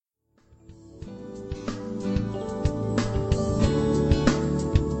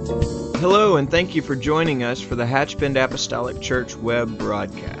Hello, and thank you for joining us for the Hatchbend Apostolic Church web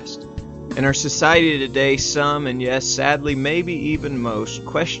broadcast. In our society today, some, and yes, sadly, maybe even most,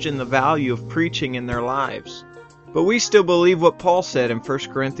 question the value of preaching in their lives. But we still believe what Paul said in 1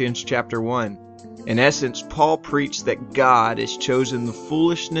 Corinthians chapter 1. In essence, Paul preached that God has chosen the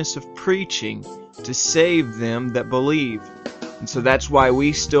foolishness of preaching to save them that believe. And so that's why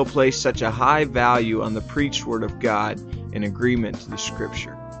we still place such a high value on the preached word of God in agreement to the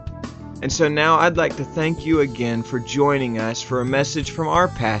Scripture. And so now I'd like to thank you again for joining us for a message from our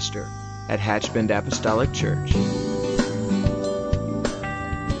pastor at Hatchbend Apostolic Church. He's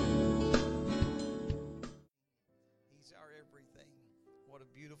our everything. What a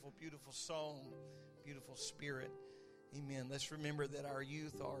beautiful, beautiful song, beautiful spirit. Amen. Let's remember that our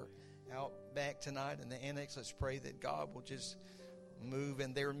youth are out back tonight in the annex. Let's pray that God will just move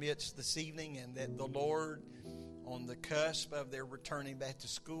in their midst this evening, and that the Lord, on the cusp of their returning back to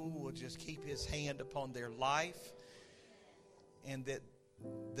school, will just keep His hand upon their life, and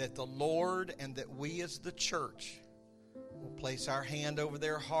that the Lord and that we as the church will place our hand over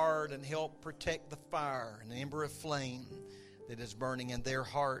their heart and help protect the fire and the ember of flame that is burning in their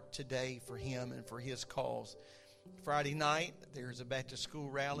heart today for Him and for His cause. Friday night, there's a back-to-school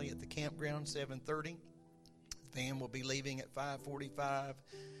rally at the campground, 7:30. The van will be leaving at 5:45.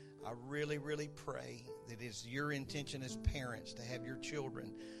 I really, really pray that it's your intention as parents to have your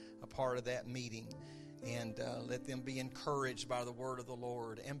children a part of that meeting, and let them be encouraged by the word of the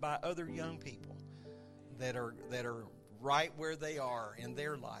Lord and by other young people that are right where they are in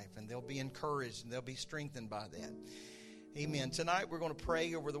their life, and they'll be encouraged and they'll be strengthened by that. Amen. Tonight we're going to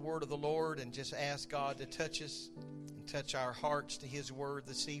pray over the word of the Lord and just ask God to touch us and touch our hearts to His word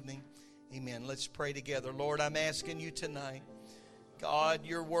this evening. Amen. Let's pray together. Lord, I'm asking you tonight, God,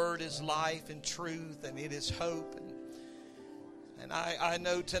 your word is life and truth, and it is hope. And I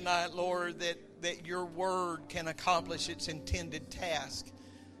know tonight, Lord, that your word can accomplish its intended task.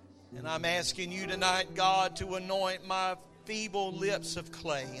 And I'm asking you tonight, God, to anoint my feeble lips of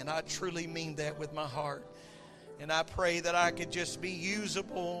clay. And I truly mean that with my heart. And I pray that I could just be a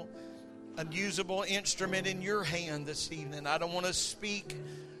usable instrument in your hand this evening. I don't want to speak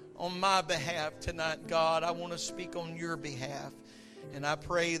on my behalf tonight, God. I want to speak on your behalf. And I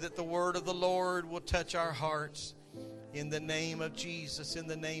pray that the word of the Lord will touch our hearts in the name of Jesus, in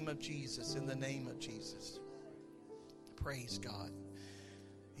the name of Jesus, in the name of Jesus. Praise God.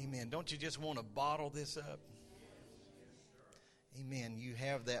 Amen. Don't you just want to bottle this up? Amen. You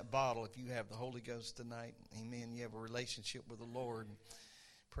have that bottle if you have the Holy Ghost tonight. Amen. You have a relationship with the Lord.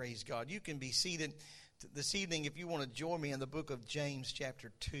 Praise God. You can be seated this evening if you want to join me in the book of James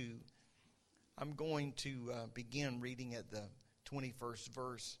chapter 2. I'm going to begin reading at the 21st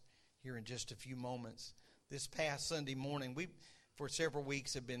verse here in just a few moments. This past Sunday morning, we for several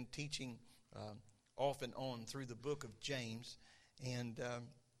weeks have been teaching off and on through the book of James. And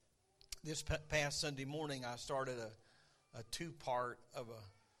this past Sunday morning, I started a two-part of a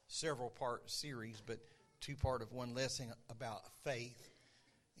several-part series, but two-part of one lesson about faith.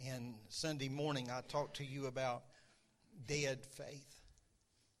 And Sunday morning, I talked to you about dead faith.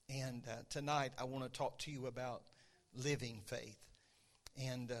 And tonight, I want to talk to you about living faith.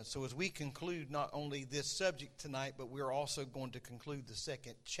 And so as we conclude not only this subject tonight, but we're also going to conclude the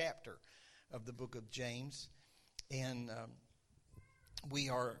second chapter of the book of James. And we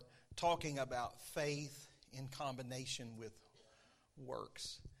are talking about faith in combination with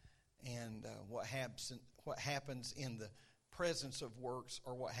works, and what happens in the presence of works,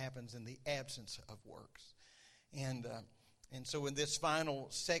 or what happens in the absence of works. And so in this final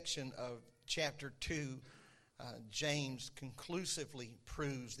section of chapter 2, James conclusively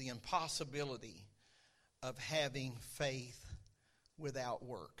proves the impossibility of having faith without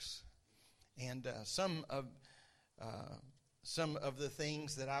works. And some of the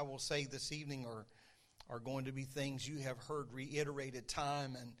things that I will say this evening are going to be things you have heard reiterated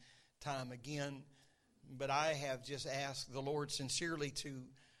time and time again. But I have just asked the Lord sincerely to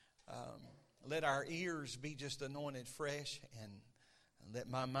let our ears be just anointed fresh, and let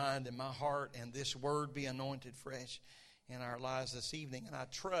my mind and my heart and this word be anointed fresh in our lives this evening. And I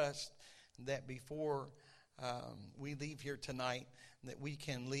trust that before we leave here tonight, that we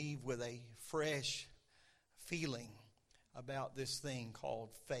can leave with a fresh feeling about this thing called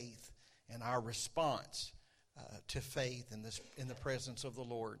faith and our response to faith in the presence of the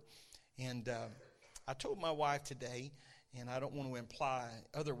Lord. And I told my wife today, and I don't want to imply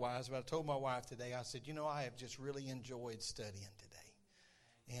otherwise, but I told my wife today, I said, I have just really enjoyed studying today.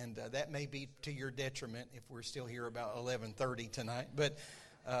 And that may be to your detriment if we're still here about 11:30 tonight. But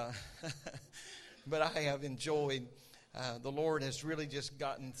I have enjoyed the Lord has really just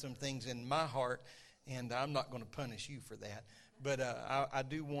gotten some things in my heart, and I'm not going to punish you for that. But I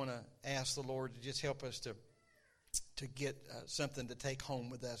do want to ask the Lord to just help us to get something to take home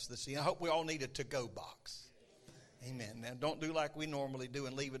with us this evening. I hope we all need a to-go box. Amen. Now, don't do like we normally do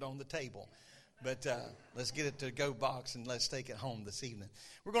and leave it on the table. But let's get it to-go box and let's take it home this evening.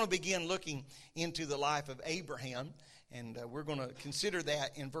 We're going to begin looking into the life of Abraham, and we're going to consider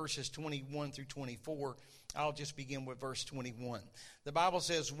that in verses 21 through 24. I'll just begin with verse 21. The Bible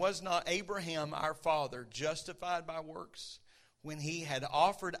says, "Was not Abraham our father justified by works when he had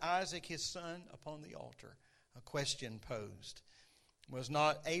offered Isaac his son upon the altar?" A question posed. Was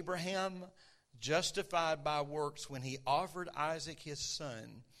not Abraham justified by works when he offered Isaac his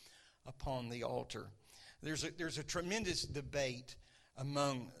son upon the altar? There's a tremendous debate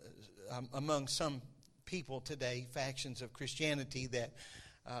among some people today, factions of Christianity, that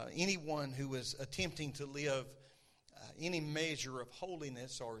anyone who is attempting to live any measure of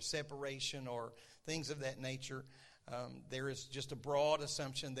holiness or separation or things of that nature, there is just a broad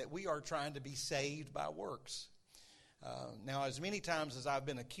assumption that we are trying to be saved by works. Now, as many times as I've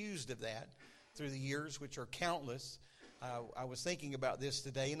been accused of that through the years, which are countless, I was thinking about this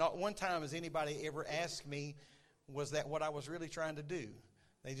today. Not one time has anybody ever asked me, was that what I was really trying to do?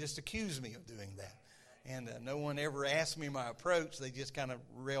 They just accused me of doing that. And no one ever asked me my approach. They just kind of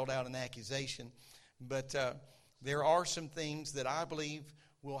railed out an accusation. But there are some things that I believe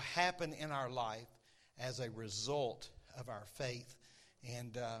will happen in our life as a result of our faith.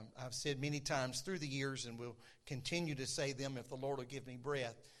 And I've said many times through the years, and will continue to say them if the Lord will give me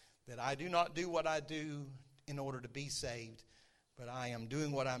breath, that I do not do what I do in order to be saved, but I am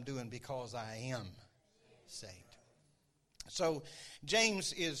doing what I'm doing because I am saved. So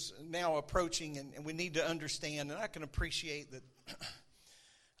James is now approaching, and we need to understand, and I can appreciate that.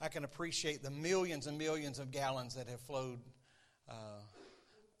 I can appreciate the millions and millions of gallons that have flowed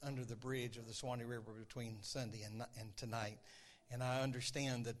under the bridge of the Swanee River between Sunday and tonight. And I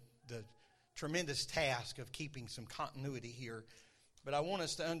understand the tremendous task of keeping some continuity here. But I want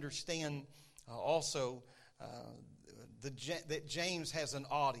us to understand also that James has an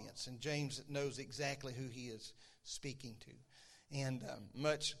audience, and James knows exactly who he is speaking to. And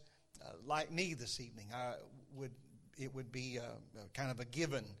much like me this evening, it would be kind of a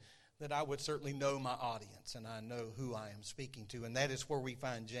given that I would certainly know my audience, and I know who I am speaking to, and that is where we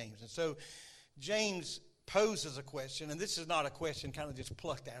find James. And so James poses a question, and this is not a question kind of just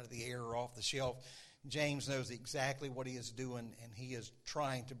plucked out of the air or off the shelf. James knows exactly what he is doing, and he is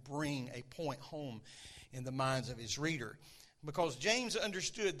trying to bring a point home in the minds of his reader. Because James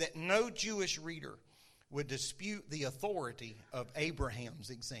understood that no Jewish reader would dispute the authority of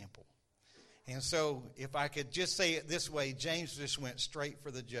Abraham's example. And so, if I could just say it this way, James just went straight for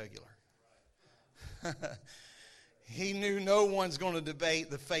the jugular. He knew no one's going to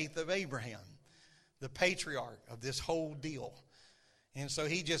debate the faith of Abraham, the patriarch of this whole deal. And so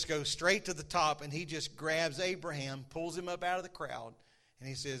he just goes straight to the top, and he just grabs Abraham, pulls him up out of the crowd, and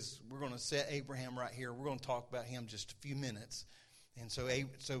he says, we're going to set Abraham right here. We're going to talk about him just a few minutes. And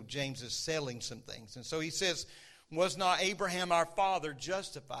so James is settling some things. And so he says, was not Abraham our father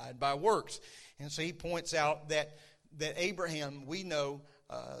justified by works? And so he points out that Abraham, we know,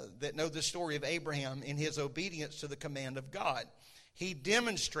 that know the story of Abraham in his obedience to the command of God. He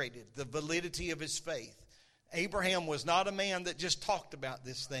demonstrated the validity of his faith. Abraham was not a man that just talked about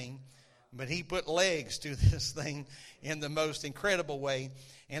this thing, but he put legs to this thing in the most incredible way.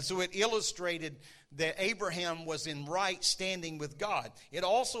 And so it illustrated that Abraham was in right standing with God. It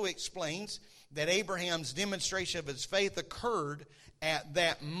also explains that Abraham's demonstration of his faith occurred at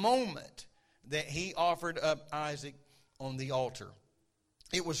that moment that he offered up Isaac on the altar.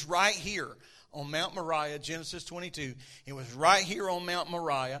 It was right here on Mount Moriah, Genesis 22. It was right here on Mount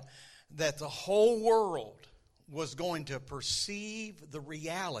Moriah that the whole world was going to perceive the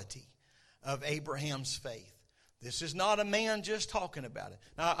reality of Abraham's faith. This is not a man just talking about it.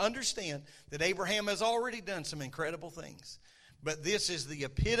 Now, I understand that Abraham has already done some incredible things, but this is the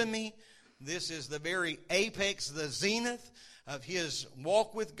epitome, this is the very apex, the zenith of his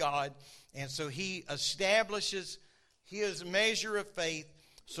walk with God, and so he establishes his measure of faith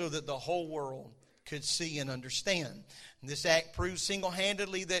so that the whole world could see and understand. And this act proves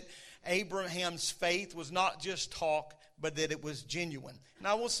single-handedly that Abraham's faith was not just talk, but that it was genuine. And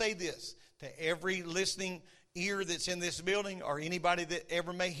I will say this to every listening ear that's in this building, or anybody that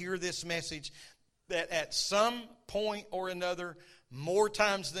ever may hear this message, that at some point or another, more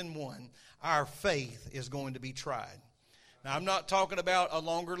times than one, our faith is going to be tried. Now, I'm not talking about a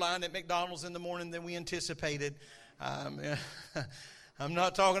longer line at McDonald's in the morning than we anticipated. I'm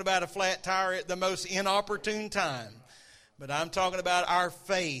not talking about a flat tire at the most inopportune time. But I'm talking about our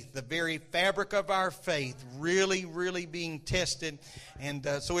faith, the very fabric of our faith, really, really being tested. And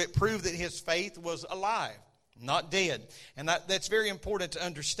so it proved that his faith was alive, not dead. And that's very important to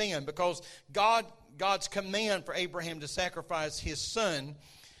understand, because God's command for Abraham to sacrifice his son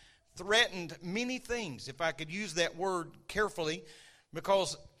threatened many things, if I could use that word carefully,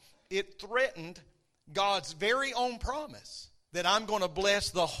 because it threatened God's very own promise that I'm going to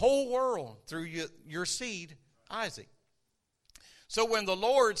bless the whole world through your seed, Isaac. So when the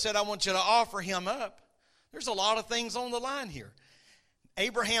Lord said, I want you to offer him up, there's a lot of things on the line here.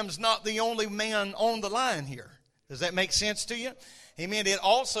 Abraham's not the only man on the line here. Does that make sense to you? Amen. It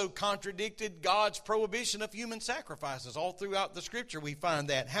also contradicted God's prohibition of human sacrifices. All throughout the Scripture we find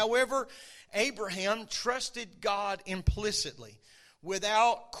that. However, Abraham trusted God implicitly,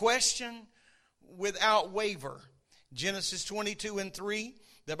 without question, without waver. Genesis 22:3.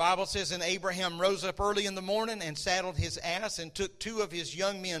 The Bible says, and Abraham rose up early in the morning and saddled his ass and took 2 of his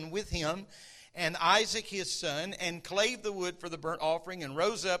young men with him and Isaac his son and clave the wood for the burnt offering and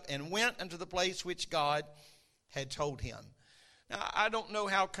rose up and went unto the place which God had told him. Now, I don't know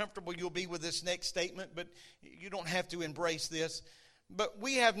how comfortable you'll be with this next statement, but you don't have to embrace this. But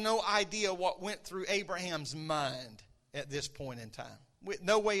we have no idea what went through Abraham's mind at this point in time. With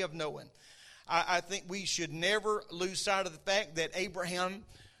no way of knowing. I think we should never lose sight of the fact that Abraham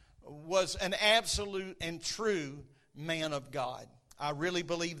was an absolute and true man of God. I really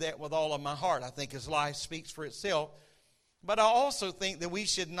believe that with all of my heart. I think his life speaks for itself. But I also think that we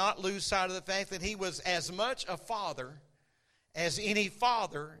should not lose sight of the fact that he was as much a father as any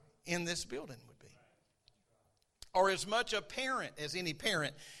father in this building would be. Or as much a parent as any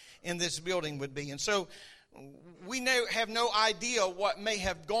parent in this building would be. And so we have no idea what may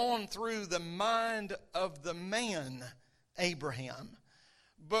have gone through the mind of the man, Abraham.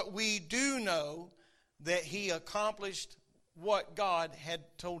 But we do know that he accomplished what God had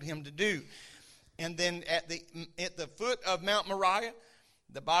told him to do. And then at the foot of Mount Moriah,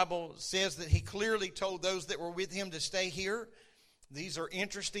 the Bible says that he clearly told those that were with him to stay here. These are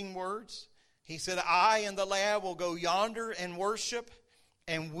interesting words. He said, I and the lad will go yonder and worship,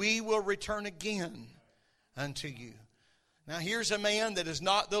 and we will return again unto you. Now here's a man that is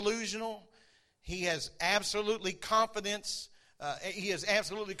not delusional. He has absolutely confidence. He is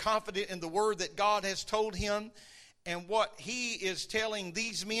absolutely confident in the word that God has told him. And what he is telling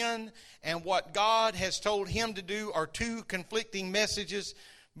these men and what God has told him to do are two conflicting messages,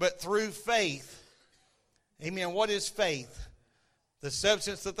 but through faith. Amen. What is faith? The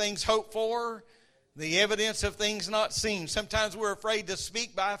substance of things hoped for, the evidence of things not seen. Sometimes we're afraid to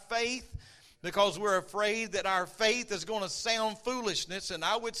speak by faith because we're afraid that our faith is going to sound foolishness. And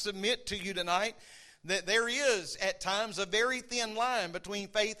I would submit to you tonight that there is at times a very thin line between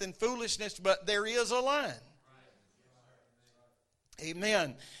faith and foolishness, but there is a line.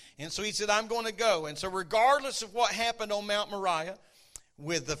 Amen. And so he said, I'm going to go. And so regardless of what happened on Mount Moriah,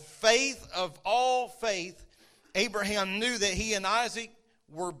 with the faith of all faith, Abraham knew that he and Isaac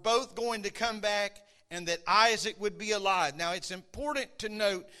were both going to come back and that Isaac would be alive. Now it's important to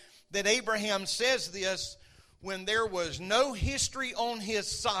note that Abraham says this when there was no history on his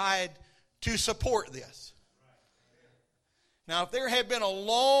side to support this. Now if there had been a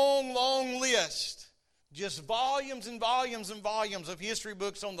long, long list, just volumes and volumes and volumes of history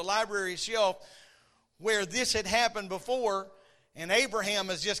books on the library shelf where this had happened before, and Abraham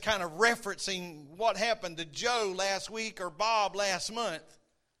is just kind of referencing what happened to Joe last week or Bob last month,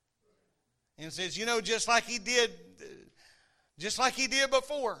 and says, just like he did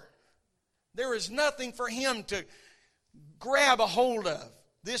before. There is nothing for him to grab a hold of.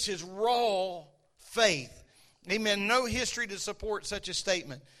 This is raw faith. Amen. No history to support such a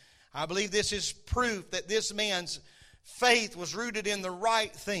statement. I believe this is proof that this man's faith was rooted in the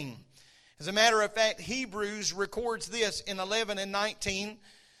right thing. As a matter of fact, Hebrews records this in 11 and 19.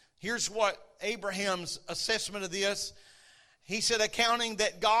 Here's what Abraham's assessment of this. He said, accounting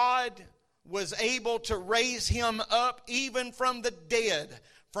that God was able to raise him up even from the dead,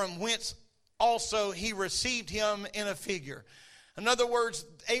 from whence also he received him in a figure. In other words,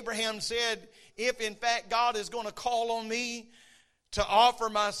 Abraham said, if in fact God is going to call on me to offer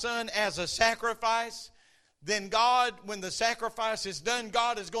my son as a sacrifice, then God, when the sacrifice is done,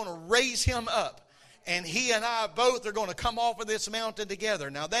 God is going to raise him up. And he and I both are going to come off of this mountain together.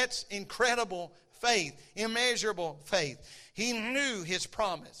 Now that's incredible faith, immeasurable faith. He knew his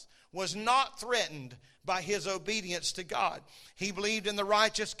promise was not threatened by his obedience to God. He believed in the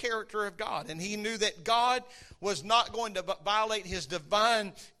righteous character of God, and he knew that God was not going to violate his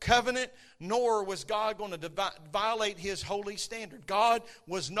divine covenant, nor was God going to violate his holy standard. God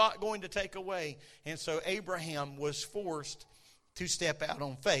was not going to take away, and so Abraham was forced to step out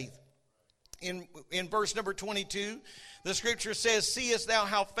on faith. In verse number 22, the scripture says, "Seest thou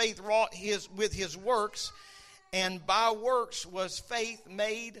how faith wrought with his works, and by works was faith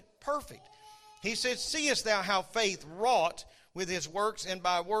made perfect." He said, "Seest thou how faith wrought with his works, and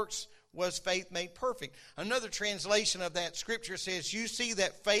by works was faith made perfect." Another translation of that scripture says, "You see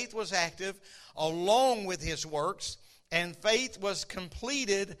that faith was active along with his works, and faith was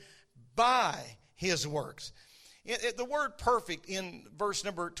completed by his works." The word perfect in verse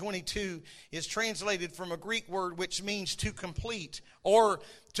number 22 is translated from a Greek word which means to complete, or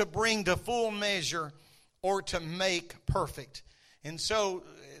to bring to full measure, or to make perfect. And so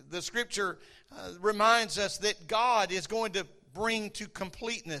the scripture reminds us that God is going to bring to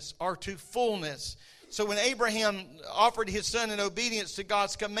completeness or to fullness. So when Abraham offered his son in obedience to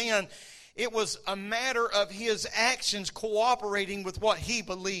God's command, it was a matter of his actions cooperating with what he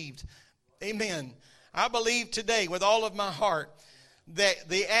believed. Amen. I believe today with all of my heart that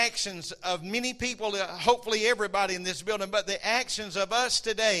the actions of many people, hopefully everybody in this building, but the actions of us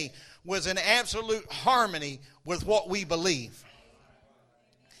today was in absolute harmony with what we believe.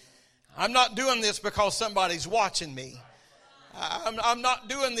 I'm not doing this because somebody's watching me. I'm not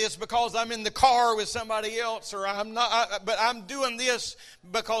doing this because I'm in the car with somebody else, or but I'm doing this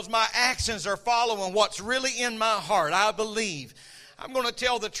because my actions are following what's really in my heart. I believe. I'm going to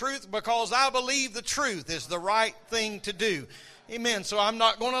tell the truth because I believe the truth is the right thing to do. Amen. So I'm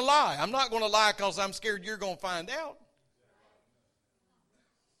not going to lie. I'm not going to lie because I'm scared you're going to find out.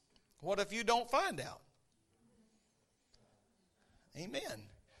 What if you don't find out? Amen.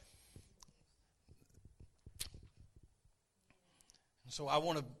 So I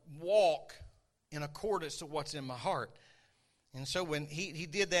want to walk in accordance to what's in my heart. And so when he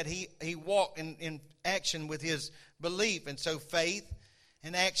did that, he walked in action with his belief. And so faith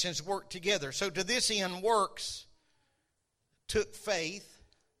and actions work together. So to this end, works took faith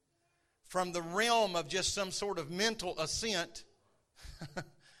from the realm of just some sort of mental assent.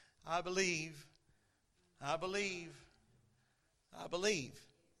 I believe. It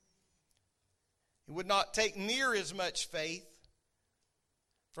would not take near as much faith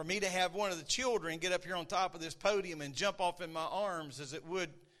for me to have one of the children get up here on top of this podium and jump off in my arms as it would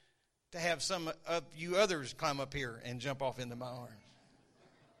to have some of you others climb up here and jump off into my arms.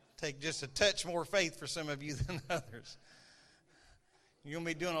 Take just a touch more faith for some of you than others. You're going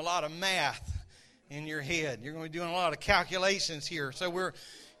to be doing a lot of math in your head. You're going to be doing a lot of calculations here. So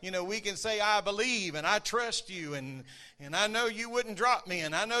we can say, I believe and I trust you, and I know you wouldn't drop me,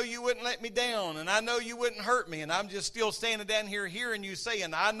 and I know you wouldn't let me down, and I know you wouldn't hurt me, and I'm just still standing down here hearing you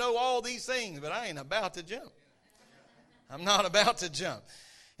saying, I know all these things, but I ain't about to jump. I'm not about to jump.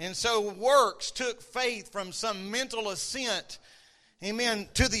 And so works took faith from some mental assent, amen,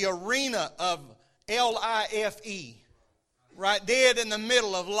 to the arena of L-I-F-E, right dead in the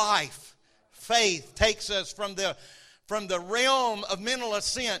middle of life. Faith takes us from the realm of mental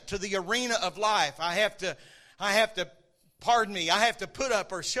assent to the arena of life. I have to put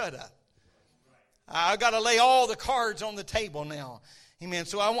up or shut up. I've got to lay all the cards on the table now. Amen.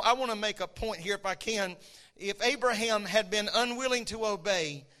 So I want to make a point here if I can. If Abraham had been unwilling to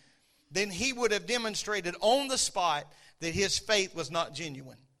obey, then he would have demonstrated on the spot that his faith was not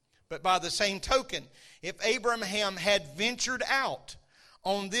genuine. But by the same token, if Abraham had ventured out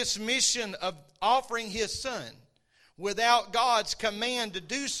on this mission of offering his son without God's command to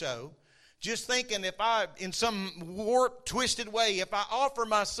do so, just thinking if I, in some warped, twisted way, if I offer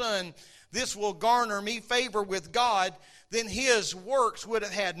my son, this will garner me favor with God, then his works would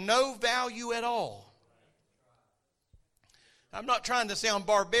have had no value at all. I'm not trying to sound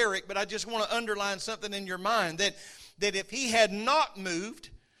barbaric, but I just want to underline something in your mind, that if he had not moved,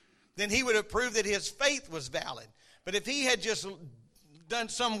 then he would have proved that his faith was valid. But if he had just done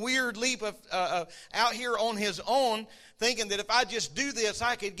some weird leap of out here on his own, thinking that if I just do this,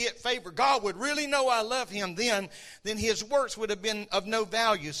 I could get favor, God would really know I love him, then his works would have been of no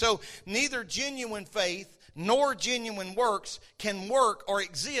value. So neither genuine faith nor genuine works can work or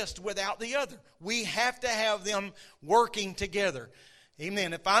exist without the other. We have to have them working together.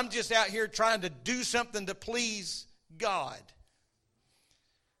 Amen. If I'm just out here trying to do something to please God,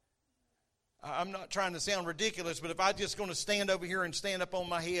 I'm not trying to sound ridiculous, but if I'm just going to stand over here and stand up on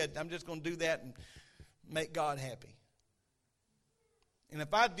my head, I'm just going to do that and make God happy. And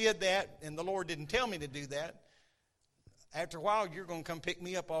if I did that and the Lord didn't tell me to do that, after a while, you're going to come pick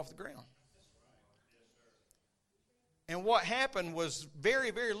me up off the ground. And what happened was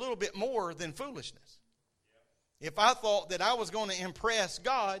very, very little bit more than foolishness. If I thought that I was going to impress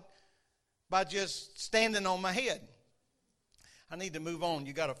God by just standing on my head. I need to move on.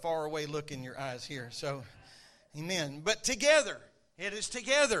 You got a faraway look in your eyes here. So, amen. But together, it is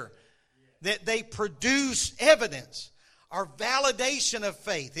together that they produce evidence or validation of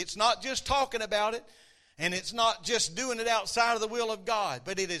faith. It's not just talking about it, and it's not just doing it outside of the will of God,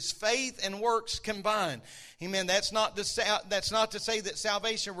 but it is faith and works combined. Amen. That's not to say that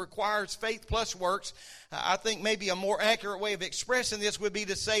salvation requires faith plus works. I think maybe a more accurate way of expressing this would be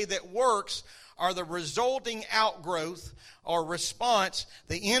to say that works are the resulting outgrowth or response,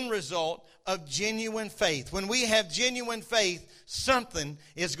 the end result of genuine faith. When we have genuine faith, something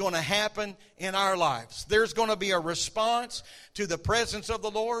is going to happen in our lives. There's going to be a response to the presence of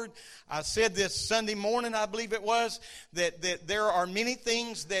the Lord. I said this Sunday morning, I believe it was, that there are many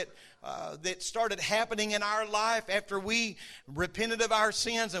things that started happening in our life after we repented of our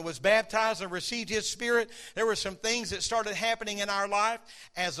sins and was baptized and received His Spirit. There were some things that started happening in our life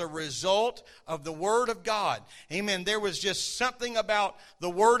as a result of the Word of God. Amen. There was just something about the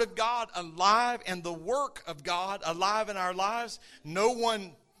Word of God alive and the work of God alive in our lives. No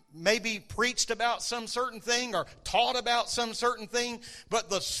one maybe preached about some certain thing or taught about some certain thing, but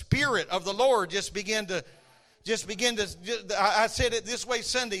the Spirit of the Lord just began to, I said it this way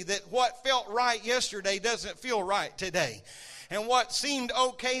Sunday, that what felt right yesterday doesn't feel right today. And what seemed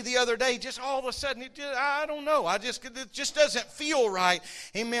okay the other day, just all of a sudden, I don't know. It just doesn't feel right.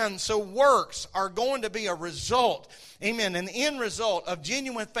 Amen. So works are going to be a result. Amen. An end result of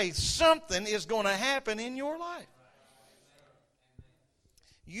genuine faith. Something is going to happen in your life.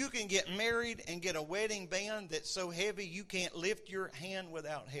 You can get married and get a wedding band that's so heavy you can't lift your hand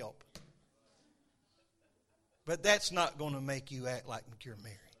without help. But that's not going to make you act like you're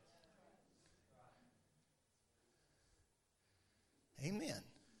married. Amen.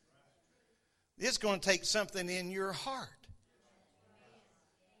 It's going to take something in your heart.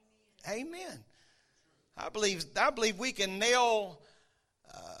 Amen. I believe we can nail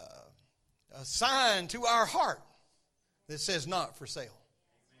a sign to our heart that says not for sale.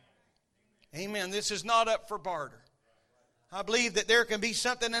 Amen. This is not up for barter. I believe that there can be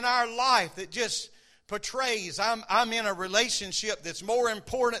something in our life that just portrays I'm in a relationship that's more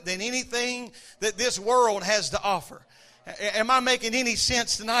important than anything that this world has to offer. Am I making any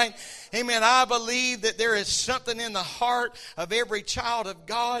sense tonight? Amen. I believe that there is something in the heart of every child of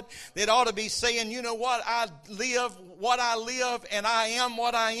God that ought to be saying, you know what, I live, and I am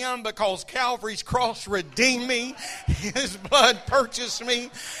what I am because Calvary's cross redeemed me. His blood purchased me.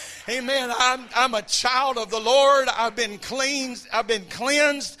 Amen. I'm a child of the Lord. I've been cleansed. I've been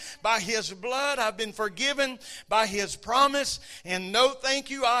cleansed by His blood. I've been forgiven by His promise. And no,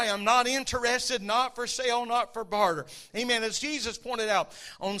 thank you. I am not interested, not for sale, not for barter. Amen. As Jesus pointed out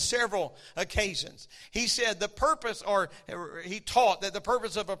on several occasions, He said He taught that the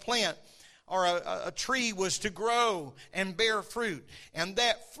purpose of a plant or a tree was to grow and bear fruit. And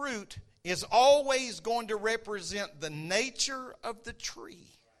that fruit is always going to represent the nature of the tree.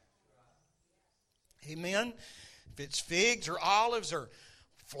 Amen. If it's figs or olives or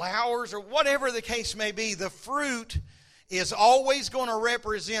flowers or whatever the case may be, the fruit is always going to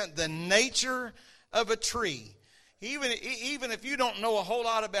represent the nature of a tree. Even if you don't know a whole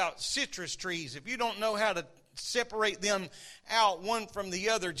lot about citrus trees, if you don't know how to separate them out one from the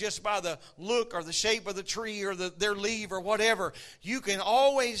other just by the look or the shape of the tree or their leaf or whatever, you can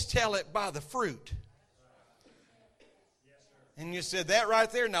always tell it by the fruit. And you said, that right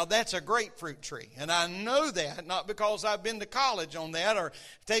there, now that's a grapefruit tree. And I know that, not because I've been to college on that or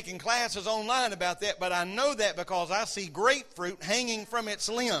taken classes online about that, but I know that because I see grapefruit hanging from its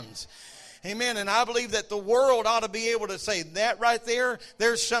limbs. Amen. And I believe that the world ought to be able to say, that right there,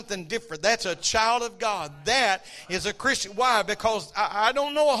 there's something different. That's a child of God. That is a Christian. Why? Because I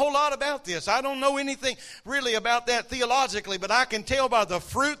don't know a whole lot about this. I don't know anything really about that theologically, but I can tell by the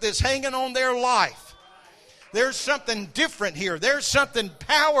fruit that's hanging on their life. There's something different here. There's something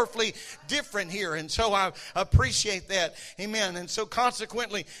powerfully different here. And so I appreciate that. Amen. And so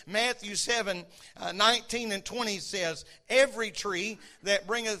consequently, Matthew 7:19 and 20 says, every tree that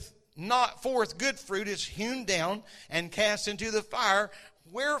bringeth not forth good fruit is hewn down and cast into the fire.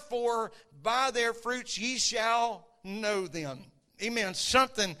 Wherefore, by their fruits ye shall know them. Amen.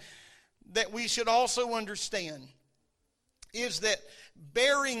 Something that we should also understand is that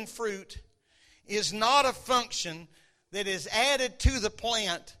bearing fruit is not a function that is added to the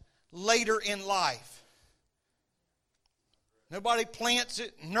plant later in life. Nobody plants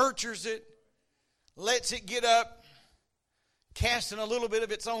it, nurtures it, lets it get up, casting a little bit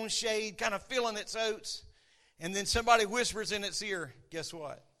of its own shade, kind of filling its oats. And then somebody whispers in its ear, guess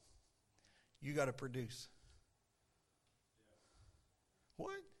what? You got to produce.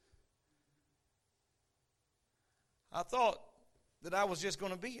 What? I thought that I was just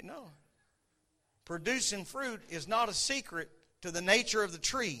going to be it. No. Producing fruit is not a secret to the nature of the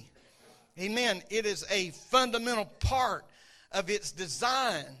tree. Amen. It is a fundamental part of its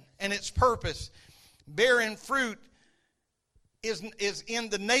design and its purpose. Bearing fruit is in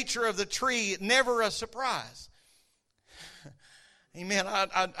the nature of the tree, never a surprise. Amen.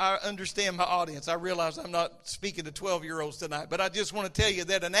 I understand my audience. I realize I'm not speaking to 12-year-olds tonight, but I just want to tell you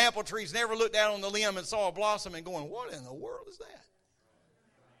that an apple tree's never looked out on the limb and saw a blossom and going, what in the world is that?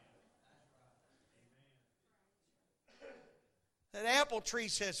 That apple tree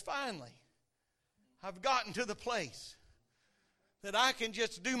says, finally, I've gotten to the place that I can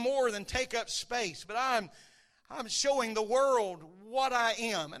just do more than take up space, but I'm showing the world what I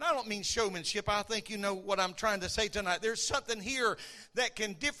am. And I don't mean showmanship. I think you know what I'm trying to say tonight. There's something here that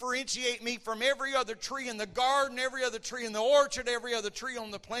can differentiate me from every other tree in the garden, every other tree in the orchard, every other tree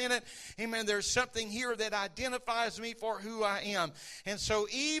on the planet. Amen. There's something here that identifies me for who I am. And so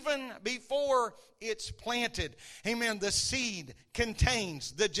even before it's planted, amen, the seed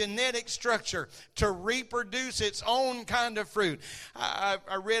contains the genetic structure to reproduce its own kind of fruit. I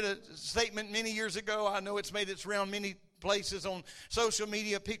read a statement many years ago. I know it's made its round many places on social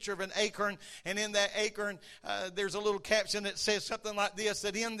media, a picture of an acorn, and in that acorn there's a little caption that says something like this,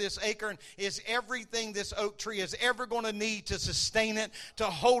 that in this acorn is everything this oak tree is ever going to need to sustain it, to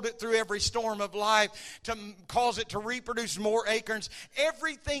hold it through every storm of life, to cause it to reproduce more acorns.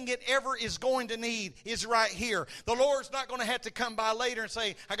 Everything it ever is going to need is right here. The Lord's not going to have to come by later and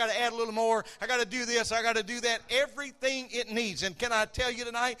say, I got to add a little more, I got to do this, I got to do that. Everything it needs. And can I tell you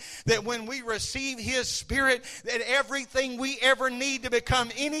tonight that when we receive His Spirit, that everything we ever need to become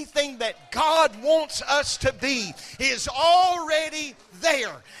anything that God wants us to be is already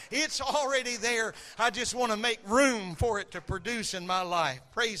there. It's already there. I just want to make room for it to produce in my life.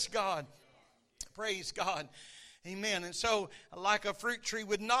 Praise God. Praise God. Amen. And so, like a fruit tree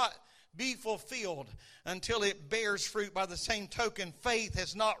would not be fulfilled until it bears fruit, by the same token, faith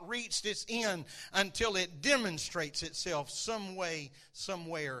has not reached its end until it demonstrates itself some way,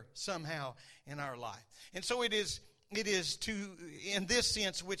 somewhere, somehow in our life. And so it is to, in this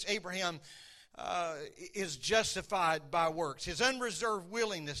sense, which Abraham is justified by works. His unreserved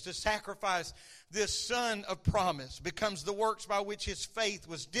willingness to sacrifice this son of promise becomes the works by which his faith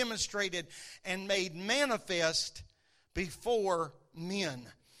was demonstrated and made manifest before men.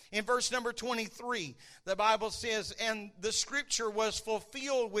 In verse number 23, the Bible says, and the scripture was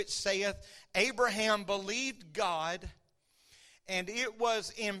fulfilled which saith, Abraham believed God, and it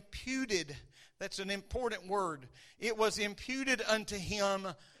was imputed. That's an important word. It was imputed unto him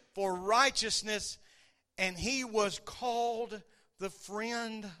for righteousness, and he was called the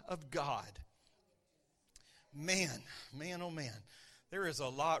friend of God. Man, oh man. There is a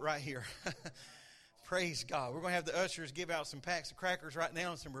lot right here. Praise God. We're going to have the ushers give out some packs of crackers right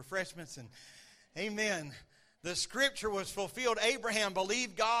now and some refreshments. And amen. The scripture was fulfilled. Abraham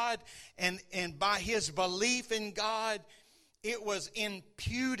believed God, and by his belief in God, it was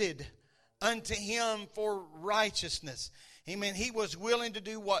imputed unto him for righteousness. Amen. He was willing to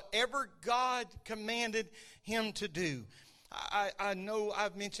do whatever God commanded him to do. I know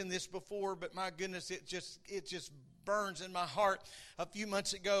I've mentioned this before, but my goodness, it just burns in my heart. A few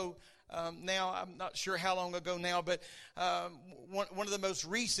months ago, now I'm not sure how long ago now, but one of the most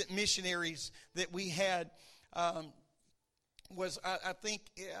recent missionaries that we had was I think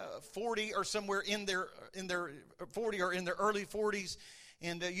 40 or somewhere in their 40 or in their early 40s.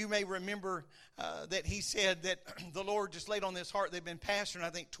 And you may remember that he said that the Lord just laid on his heart. They've been pastoring,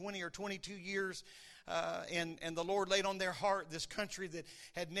 I think, 20 or 22 years. And the Lord laid on their heart this country that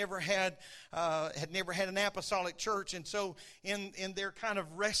had never had an apostolic church. And so in their kind of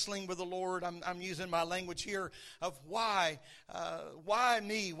wrestling with the Lord, I'm using my language here of why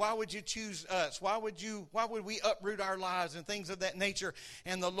me? Why would you choose us? Why would we uproot our lives and things of that nature?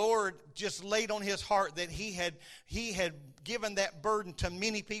 And the Lord just laid on his heart that he had given that burden to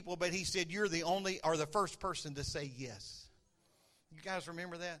many people, but he said, you're the only or the first person to say yes. You guys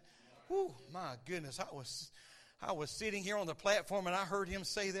remember that? Whew, my goodness, I was sitting here on the platform and I heard him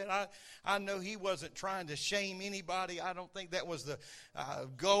say that. I know he wasn't trying to shame anybody. I don't think that was the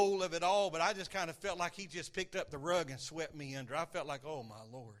goal of it all, but I just kind of felt like he just picked up the rug and swept me under. I felt like, oh my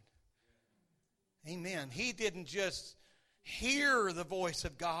Lord. Amen. He didn't just hear the voice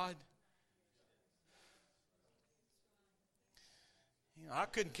of God. You know, I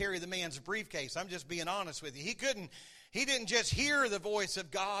couldn't carry the man's briefcase. I'm just being honest with you. He couldn't He didn't just hear the voice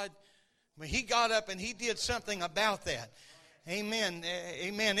of God, but he got up and he did something about that. Amen.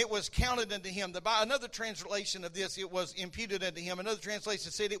 Amen. It was counted unto him. Another translation of this, it was imputed unto him. Another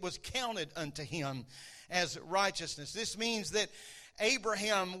translation said it was counted unto him as righteousness. This means that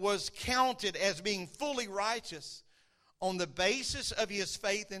Abraham was counted as being fully righteous on the basis of his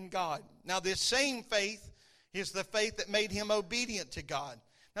faith in God. Now, this same faith is the faith that made him obedient to God.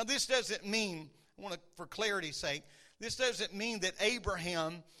 Now, this doesn't mean, for clarity's sake, this doesn't mean that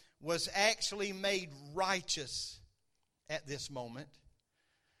Abraham was actually made righteous at this moment.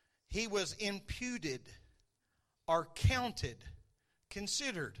 He was imputed or counted,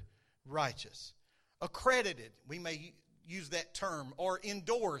 considered righteous, accredited, we may use that term, or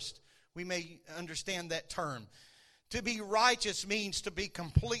endorsed, we may understand that term. To be righteous means to be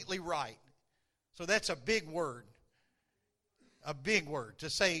completely right. So that's a big word. A big word to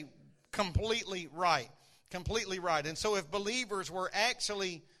say completely right. Completely right. And so if believers were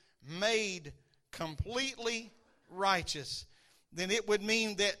actually made completely righteous, then it would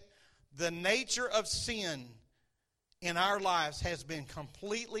mean that the nature of sin in our lives has been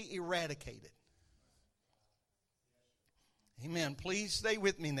completely eradicated. Amen. Please stay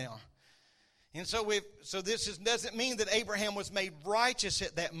with me now. And so this doesn't mean that Abraham was made righteous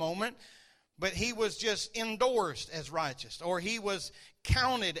at that moment, but he was just endorsed as righteous, or he was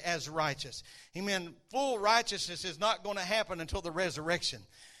counted as righteous. Amen. Full righteousness is not going to happen until the resurrection.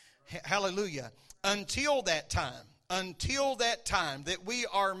 Hallelujah. Until that time that we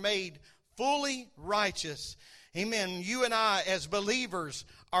are made fully righteous, amen, you and I as believers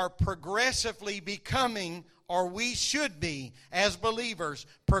are progressively becoming, or we should be as believers,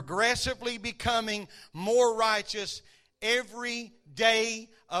 progressively becoming more righteous every day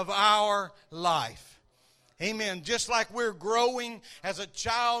of our life. Amen. Just like we're growing, as a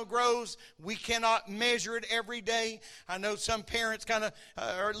child grows, we cannot measure it every day. I know some parents kind of,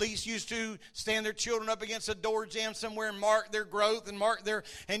 or at least used to, stand their children up against a door jamb somewhere and mark their growth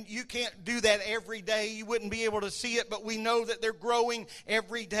and you can't do that every day. You wouldn't be able to see it, but we know that they're growing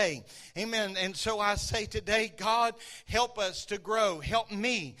every day. Amen. And so I say today, God, help us to grow. Help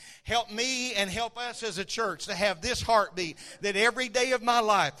me and help us as a church to have this heartbeat that every day of my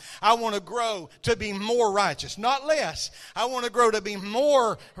life, I want to grow to be more righteous. Not less. I want to grow to be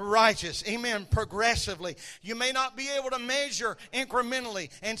more righteous. Amen. Progressively. You may not be able to measure incrementally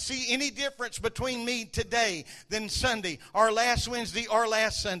and see any difference between me today than Sunday or last Wednesday or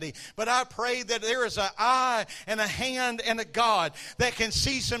last Sunday. But I pray that there is an eye and a hand and a God that can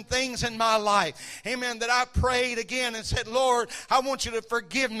see some things in my life. Amen. That I prayed again and said, Lord, I want you to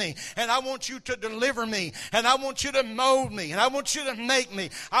forgive me, and I want you to deliver me, and I want you to mold me, and I want you to make me.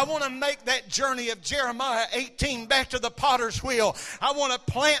 I want to make that journey of Jeremiah 18 back to the potter's wheel. I want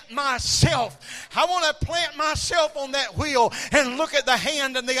to plant myself. I want to plant myself on that wheel and look at the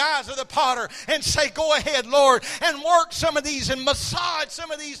hand and the eyes of the potter and say, go ahead, Lord, and work some of these and massage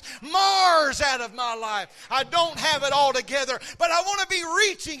some of these Mars out of my life. I don't have it all together, but I want to be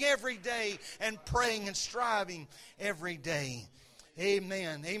reaching every day and praying and striving every day.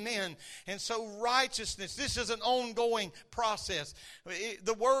 Amen. Amen. And so righteousness, this is an ongoing process.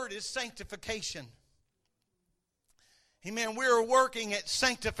 The word is sanctification. Amen. We're working at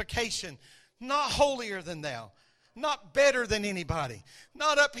sanctification, not holier than thou, not better than anybody,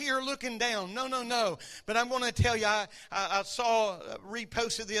 not up here looking down. No. But I'm going to tell you, I saw,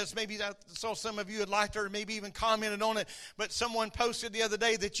 reposted this. Maybe I saw some of you had liked it or maybe even commented on it. But someone posted the other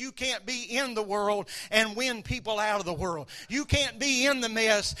day that you can't be in the world and win people out of the world. You can't be in the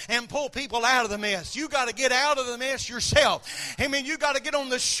mess and pull people out of the mess. You got to get out of the mess yourself. Amen. You got to get on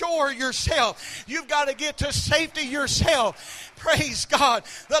the shore yourself. You've got to get to safety yourself. Praise God.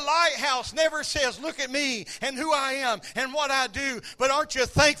 The lighthouse never says, look at me and who I am and what I do. But aren't you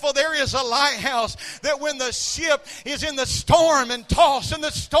thankful there is a lighthouse that when the ship is in the storm and tossed and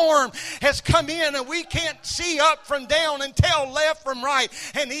the storm has come in and we can't see up from down and tell left from right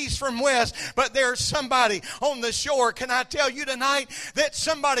and east from west, but there's somebody on the shore. Can I tell you tonight that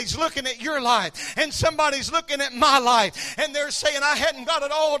somebody's looking at your life and somebody's looking at my life and they're saying, I hadn't got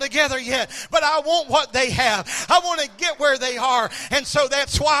it all together yet, but I want what they have. I want to get where they are. And so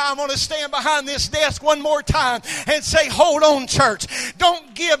that's why I'm going to stand behind this desk one more time and say, hold on, church.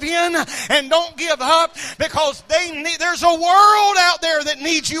 Don't give in and don't give up, because there's a world out there that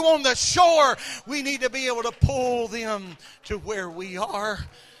needs you on the shore. We need to be able to pull them to where we are.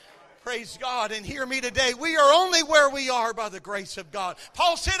 Praise God. And hear me today. We are only where we are by the grace of God.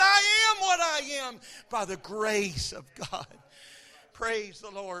 Paul said, I am what I am by the grace of God. Praise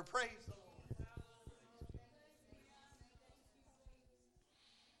the Lord. Praise the Lord.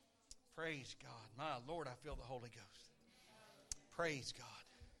 Praise God. My Lord, I feel the Holy Ghost. Praise God.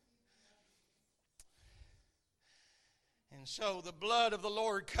 And so the blood of the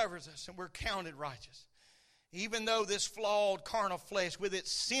Lord covers us, and we're counted righteous. Even though this flawed carnal flesh with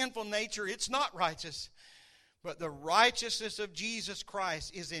its sinful nature, it's not righteous. But the righteousness of Jesus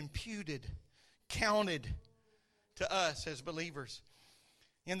Christ is imputed, counted to us as believers.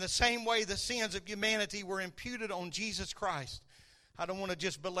 In the same way the sins of humanity were imputed on Jesus Christ. I don't want to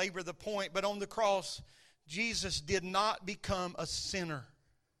just belabor the point, but on the cross, Jesus did not become a sinner.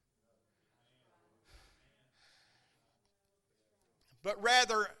 But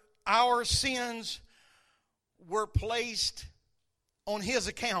rather, our sins were placed on His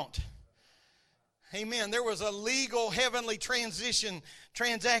account. Amen. There was a legal heavenly transaction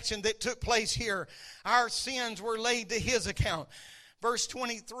that took place here. Our sins were laid to His account. Verse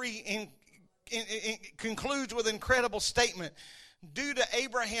 23 concludes with an incredible statement. Due to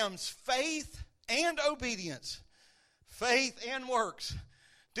Abraham's faith and obedience, faith and works,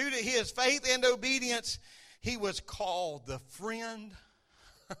 due to his faith and obedience, he was called the friend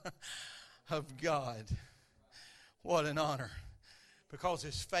of God. What an honor. Because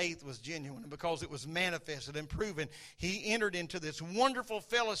his faith was genuine and because it was manifested and proven, he entered into this wonderful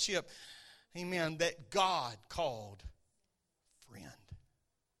fellowship, amen, that God called friend.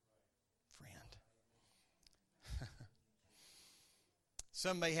 Friend.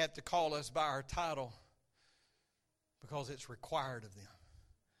 Some may have to call us by our title because it's required of them.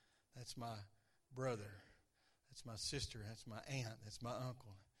 That's my brother. That's my sister. That's my aunt. That's my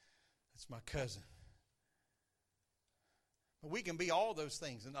uncle. That's my cousin. But we can be all those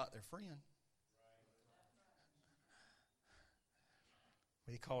things and not their friend.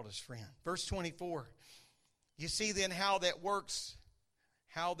 But he called us friend. Verse 24. You see then how that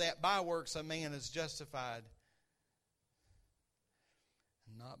by works a man is justified.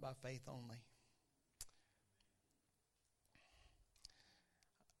 And not by faith only.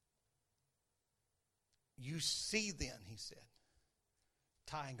 You see then, he said,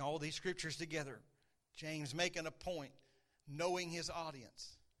 tying all these scriptures together, James making a point, knowing his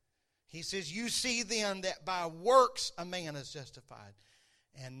audience. He says, you see then that by works a man is justified,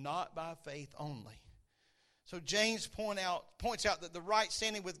 and not by faith only. So James points out that the right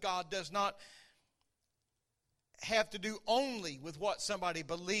standing with God does not have to do only with what somebody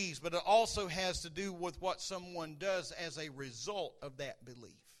believes, but it also has to do with what someone does as a result of that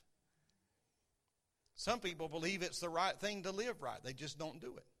belief. Some people believe it's the right thing to live right. They just don't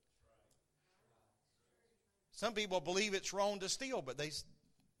do it. Some people believe it's wrong to steal, but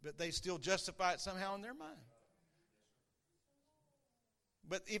they still justify it somehow in their mind.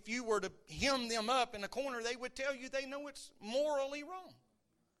 But if you were to hem them up in a corner, they would tell you they know it's morally wrong.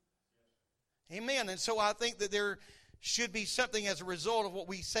 Amen. And so I think that there should be something as a result of what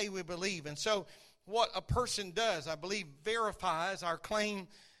we say we believe. And so what a person does, I believe, verifies our claim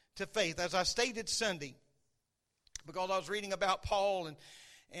to faith. As I stated Sunday, because I was reading about Paul,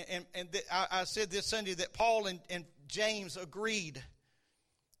 I said this Sunday that Paul and James agreed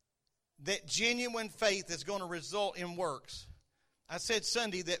that genuine faith is going to result in works. I said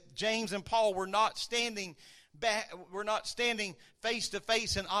Sunday that James and Paul were not standing face to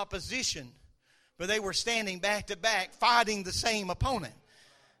face in opposition, but they were standing back to back fighting the same opponent.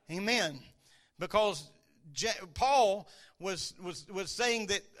 Amen. Because Paul was saying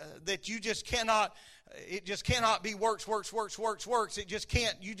that you just cannot, it just cannot be works. It just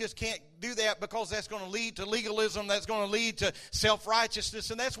can't, you just can't do that because that's going to lead to legalism. That's going to lead to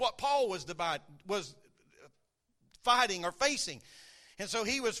self-righteousness. And that's what Paul was fighting or facing. And so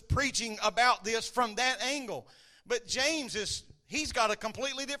he was preaching about this from that angle. But James he's got a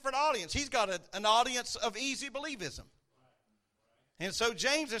completely different audience. He's got an audience of easy believism. And so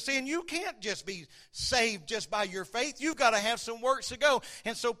James is saying you can't just be saved just by your faith. You've got to have some works to go.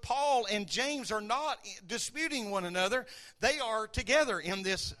 And so Paul and James are not disputing one another. They are together in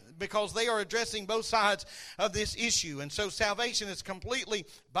this because they are addressing both sides of this issue. And so salvation is completely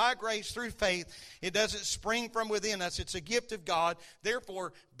by grace through faith. It doesn't spring from within us. It's a gift of God.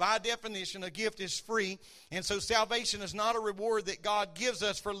 Therefore, by definition, a gift is free. And so salvation is not a reward that God gives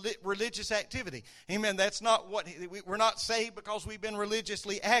us for religious activity. Amen. That's not what, we're not saved because we've been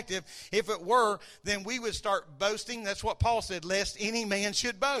religiously active. If it were, then we would start boasting. That's what Paul said, lest any man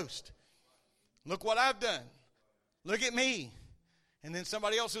should boast. Look what I've done. Look at me. And then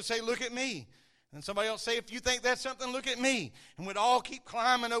somebody else would say, look at me. And somebody else say, if you think that's something, look at me. And we'd all keep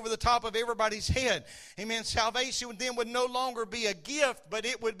climbing over the top of everybody's head. Amen. Salvation then would no longer be a gift, but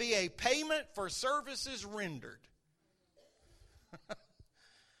it would be a payment for services rendered.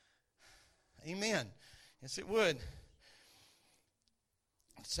 Amen. Yes, it would.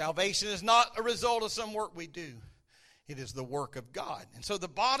 Salvation is not a result of some work we do. It is the work of God. And so the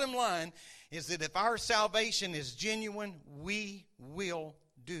bottom line is that if our salvation is genuine, we will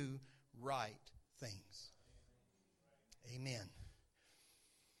do right things. Amen.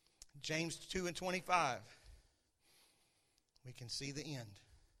 James 2:25. We can see the end.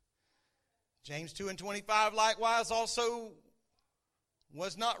 James 2:25, likewise also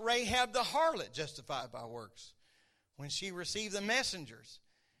was not Rahab the harlot justified by works when she received the messengers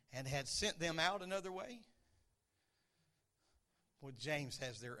and had sent them out another way? Well, James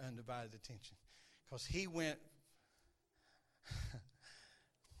has their undivided attention because he went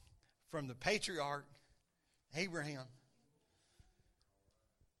from the patriarch, Abraham,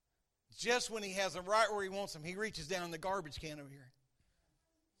 just when he has them right where he wants them, he reaches down the garbage can over here,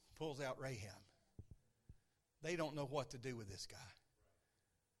 pulls out Rahab. They don't know what to do with this guy.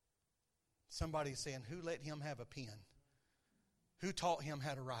 Somebody's saying, who let him have a pen? Who taught him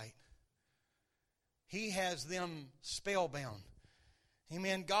how to write? He has them spellbound.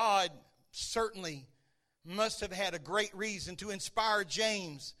 Amen. God certainly must have had a great reason to inspire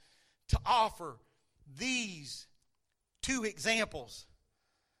James to offer these two examples.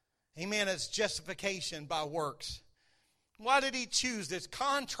 Amen. As justification by works. Why did he choose this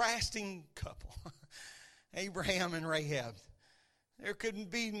contrasting couple? Abraham and Rahab. There couldn't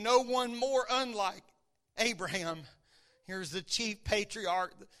be no one more unlike Abraham. Here's the chief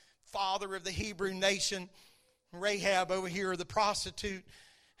patriarch, the father of the Hebrew nation. Rahab over here, the prostitute.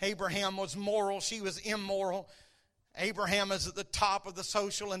 Abraham was moral, she was immoral. Abraham is at the top of the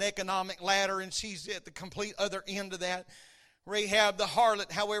social and economic ladder, and she's at the complete other end of that. Rahab the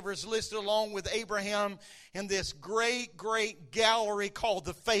harlot, however, is listed along with Abraham in this great, great gallery called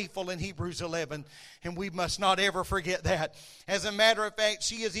the Faithful in Hebrews 11. And we must not ever forget that. As a matter of fact,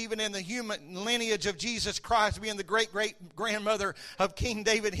 she is even in the human lineage of Jesus Christ, being the great-great-grandmother of King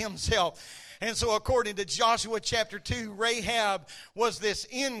David himself. And so according to Joshua chapter 2, Rahab was this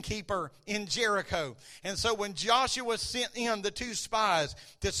innkeeper in Jericho. And so when Joshua sent in the two spies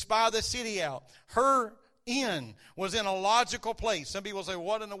to spy the city out, her inn was in a logical place. Some people say,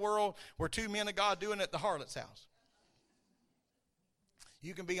 what in the world were two men of God doing at the harlot's house?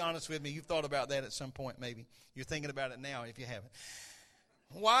 You can be honest with me. You've thought about that at some point maybe. You're thinking about it now if you haven't.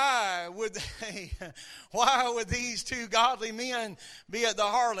 Why would these two godly men be at the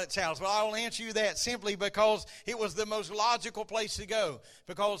harlot's house? Well, I will answer you that simply because it was the most logical place to go.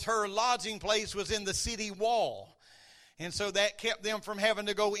 Because her lodging place was in the city wall. And so that kept them from having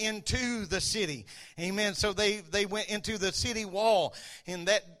to go into the city. Amen. So they went into the city wall. And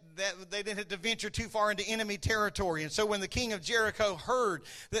that they didn't have to venture too far into enemy territory. And so when the king of Jericho heard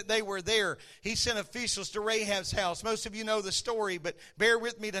that they were there, he sent officials to Rahab's house. Most of you know the story, but bear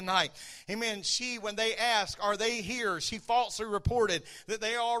with me tonight. Amen. When they asked, are they here? She falsely reported that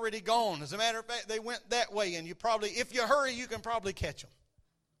they are already gone. As a matter of fact, they went that way. And if you hurry, you can probably catch them.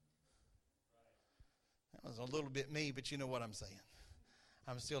 That was a little bit me, but you know what I'm saying.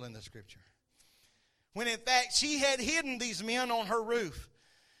 I'm still in the scripture. When in fact, she had hidden these men on her roof.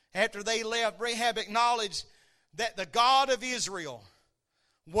 After they left, Rahab acknowledged that the God of Israel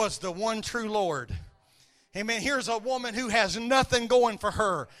was the one true Lord. Amen. Here's a woman who has nothing going for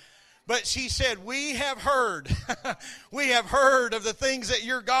her. But she said, we have heard. We have heard of the things that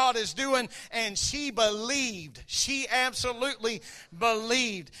your God is doing. And she believed. She absolutely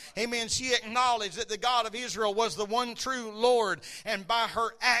believed. Amen. She acknowledged that the God of Israel was the one true Lord. And by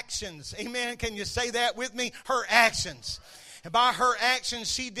her actions. Amen. Can you say that with me? Her actions. And by her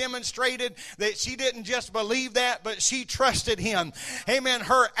actions, she demonstrated that she didn't just believe that, but she trusted him. Amen.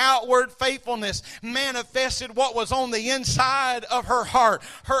 Her outward faithfulness manifested what was on the inside of her heart.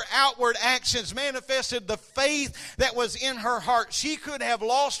 Her outward actions manifested the faith that was in her heart. She could have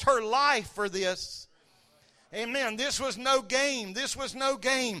lost her life for this. Amen. This was no game. This was no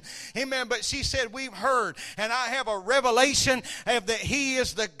game. Amen. But she said, we've heard. And I have a revelation of that he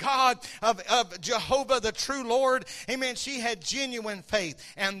is the God of Jehovah, the true Lord. Amen. She had genuine faith.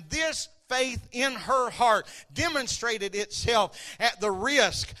 And this faith in her heart demonstrated itself at the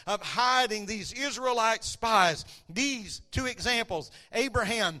risk of hiding these Israelite spies. These two examples,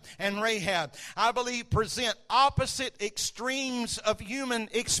 Abraham and Rahab, I believe present opposite extremes of human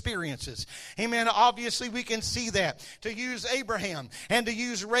experiences. Amen. Obviously, we can see that. To use Abraham and to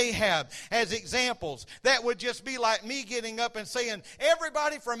use Rahab as examples, that would just be like me getting up and saying,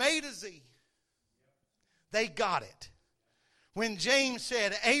 everybody from A to Z, they got it. When James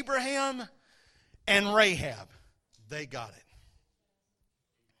said Abraham and Rahab, they got it.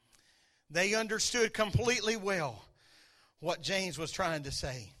 They understood completely well what James was trying to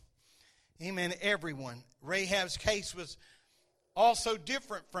say. Amen. Everyone. Rahab's case was also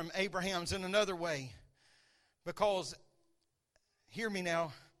different from Abraham's in another way. Because, hear me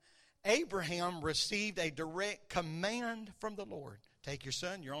now, Abraham received a direct command from the Lord. Take your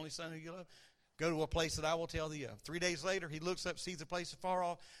son, your only son who you love, go to a place that I will tell thee of. 3 days later, he looks up, sees a place afar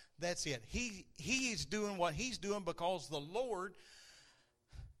off. That's it. He's doing what he's doing because the Lord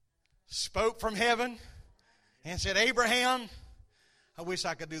spoke from heaven and said, Abraham, I wish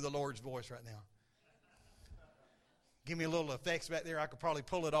I could do the Lord's voice right now. Give me a little effects back there. I could probably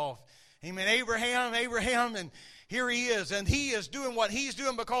pull it off. Amen. Abraham, Abraham, and here he is. And he is doing what he's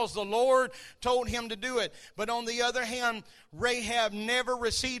doing because the Lord told him to do it. But on the other hand, Rahab never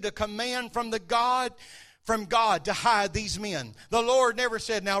received a command from God to hide these men. The Lord never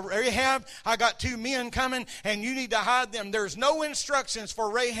said, now Rahab, I got 2 men coming and you need to hide them. There's no instructions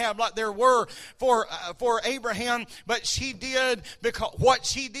for Rahab like there were for Abraham, but she did what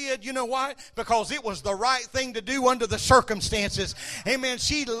she did, you know why? Because it was the right thing to do under the circumstances. Amen.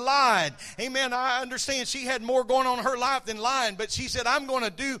 She lied. Amen. I understand she had more going on in her life than lying, but she said, I'm going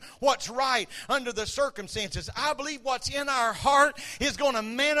to do what's right under the circumstances. I believe what's in our heart is going to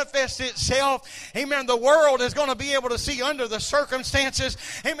manifest itself. Amen. The world is going to be able to see under the circumstances,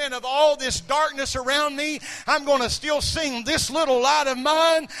 amen, of all this darkness around me. I'm going to still sing this little light of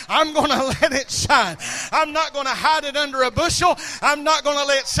mine. I'm going to let it shine. I'm not going to hide it under a bushel. I'm not going to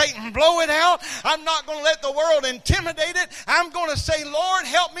let Satan blow it out. I'm not going to let the world intimidate it. I'm going to say, Lord,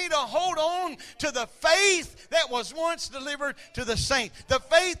 help me to hold on to the faith that was once delivered to the saint. The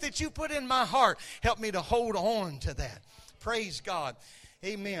faith that you put in my heart, help me to hold on to that. Praise God.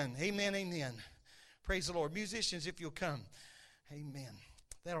 Amen. Amen. Amen. Praise the Lord. Musicians, if you'll come. Amen.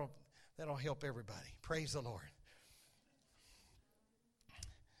 That'll help everybody. Praise the Lord.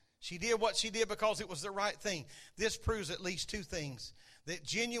 She did what she did because it was the right thing. This proves at least 2 things. That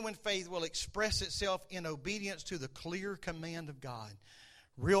genuine faith will express itself in obedience to the clear command of God.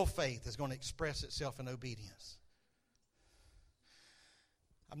 Real faith is going to express itself in obedience.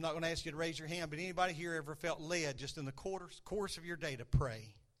 I'm not going to ask you to raise your hand, but anybody here ever felt led just in the course of your day to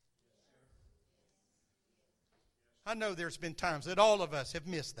pray? I know there's been times that all of us have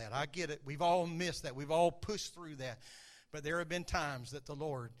missed that. I get it. We've all missed that. We've all pushed through that. But there have been times that the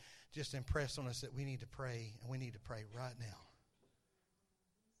Lord just impressed on us that we need to pray, and we need to pray right now.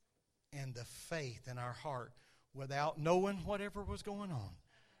 And the faith in our heart, without knowing whatever was going on,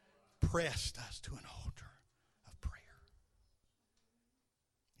 pressed us to an altar of prayer.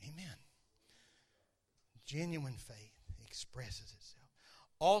 Amen. Genuine faith expresses itself.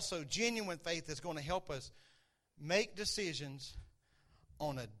 Also, genuine faith is going to help us make decisions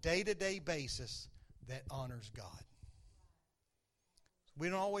on a day-to-day basis that honors God. We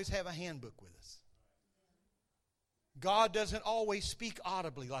don't always have a handbook with us. God doesn't always speak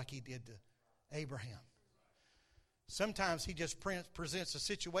audibly like he did to Abraham. Sometimes he just presents a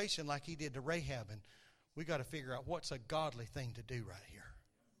situation like he did to Rahab, and we got to figure out what's a godly thing to do right here.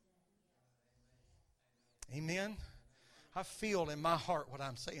 Amen? I feel in my heart what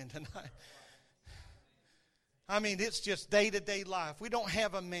I'm saying tonight. I mean, it's just day-to-day life. We don't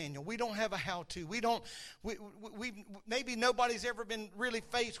have a manual. We don't have a how-to. Maybe nobody's ever been really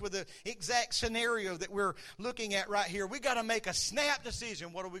faced with the exact scenario that we're looking at right here. We got to make a snap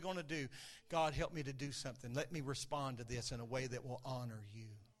decision. What are we going to do? God, help me to do something. Let me respond to this in a way that will honor you.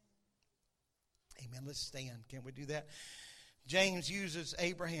 Amen. Let's stand. Can we do that? James uses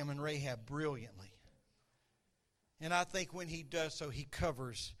Abraham and Rahab brilliantly. And I think when he does so, he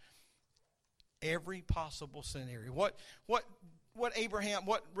covers every possible scenario. What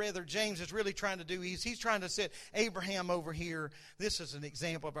James is really trying to do is he's trying to set Abraham over here. This is an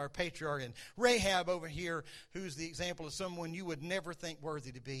example of our patriarch, and Rahab over here, who's the example of someone you would never think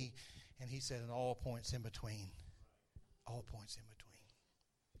worthy to be. And he said, in all points in between. All points in between.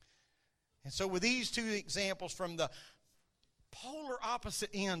 And so with these 2 examples from the polar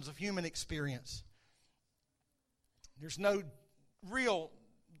opposite ends of human experience, there's no real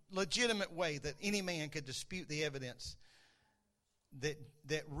legitimate way that any man could dispute the evidence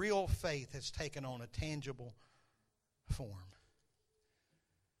that real faith has taken on a tangible form.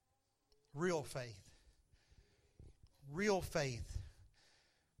 Real faith. Real faith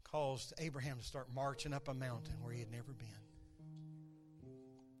caused Abraham to start marching up a mountain where he had never been.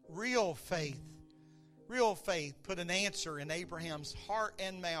 Real faith put an answer in Abraham's heart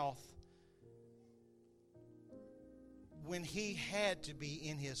and mouth when he had to be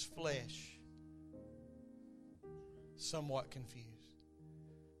in his flesh somewhat confused.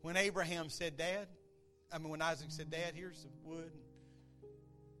 When Abraham said, when Isaac said, Dad, here's the wood,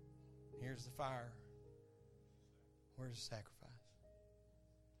 here's the fire, where's the sacrifice?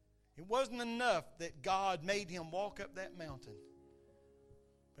 It wasn't enough that God made him walk up that mountain,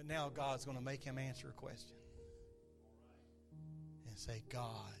 but now God's going to make him answer a question. Say,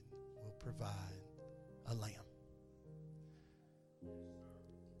 God will provide a lamb.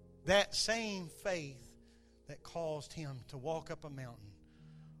 That same faith that caused him to walk up a mountain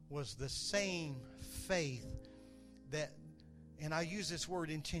was the same faith that, and I use this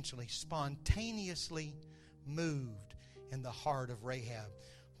word intentionally, spontaneously moved in the heart of Rahab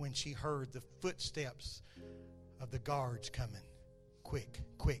when she heard the footsteps of the guards coming. Quick,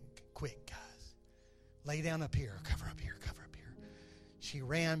 quick, quick, guys. Lay down up here, cover up here, cover up here. She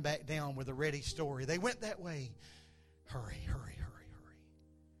ran back down with a ready story. They went that way. Hurry, hurry, hurry, hurry.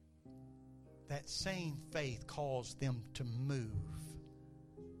 That same faith caused them to move.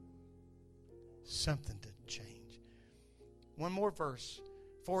 Something to change. One more verse.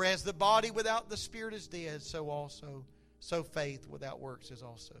 For as the body without the spirit is dead, so faith without works is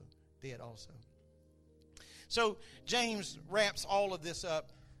also dead also. So James wraps all of this up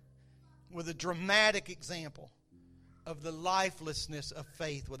with a dramatic example of the lifelessness of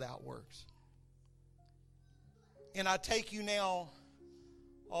faith without works. And I take you now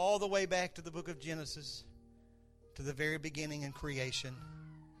all the way back to the book of Genesis, to the very beginning in creation.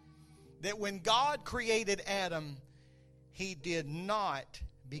 That when God created Adam, he did not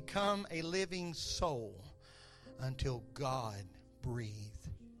become a living soul until God breathed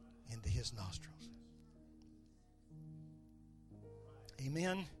into his nostrils.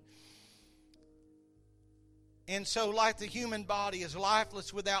 Amen. And so like the human body is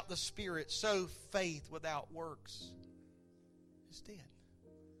lifeless without the Spirit, so faith without works is dead.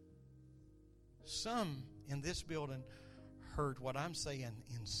 Some in this building heard what I'm saying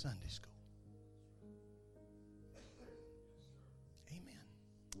in Sunday school. Amen.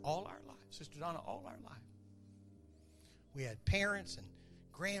 All our lives. Sister Donna, all our life. We had parents and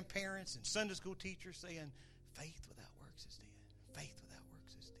grandparents and Sunday school teachers saying, faith without works is dead. Faith without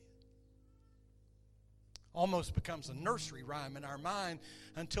works is dead. Almost becomes a nursery rhyme in our mind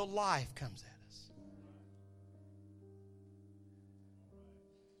until life comes at us.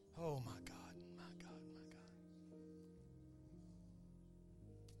 Oh my God, my God, my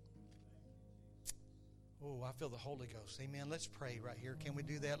God. Oh, I feel the Holy Ghost. Amen. Let's pray right here. Can we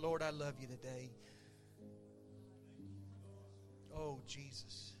do that? Lord, I love you today. Oh,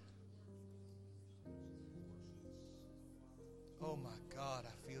 Jesus. Oh, my God,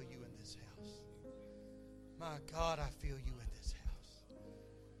 I feel you in this house. My God, I feel you in this house.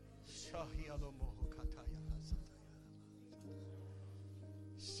 Settle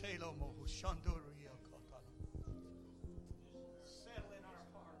in our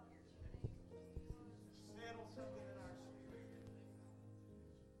heart here today. Settle something in our spirit.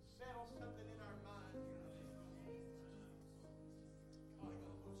 Settle something in our mind here today. I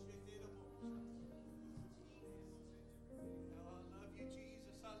love you, Jesus. I love you, Jesus. I love you,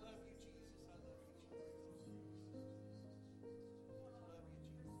 Jesus. I love you, Jesus. I love you,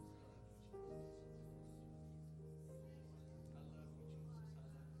 Jesus.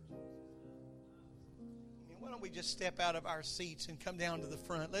 Why don't we just step out of our seats and come down to the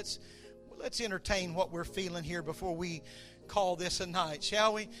front? Let's entertain what we're feeling here before we call this a night,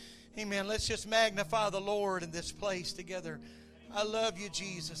 shall we? Amen. Let's just magnify the Lord in this place together. I love you,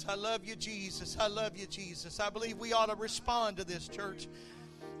 Jesus. I love you, Jesus. I love you, Jesus. I believe we ought to respond to this, church.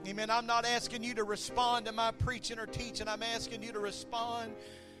 Amen. I'm not asking you to respond to my preaching or teaching. I'm asking you to respond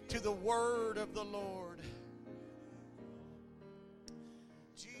to the word of the Lord.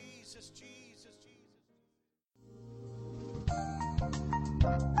 Jesus, Jesus, Jesus.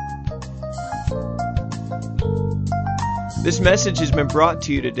 This message has been brought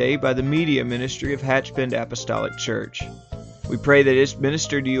to you today by the media ministry of Hatchbend Apostolic Church. We pray that it's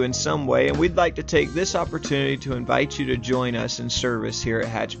ministered to you in some way, and we'd like to take this opportunity to invite you to join us in service here at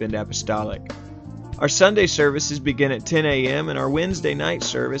Hatchbend Apostolic. Our Sunday services begin at 10 a.m. and our Wednesday night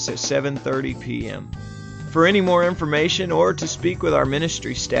service at 7:30 p.m. For any more information or to speak with our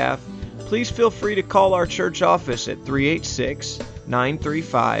ministry staff, please feel free to call our church office at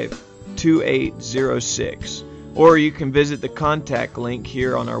 386-935-2806, or you can visit the contact link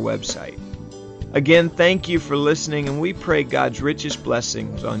here on our website. Again, thank you for listening, and we pray God's richest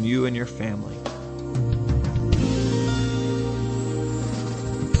blessings on you and your family.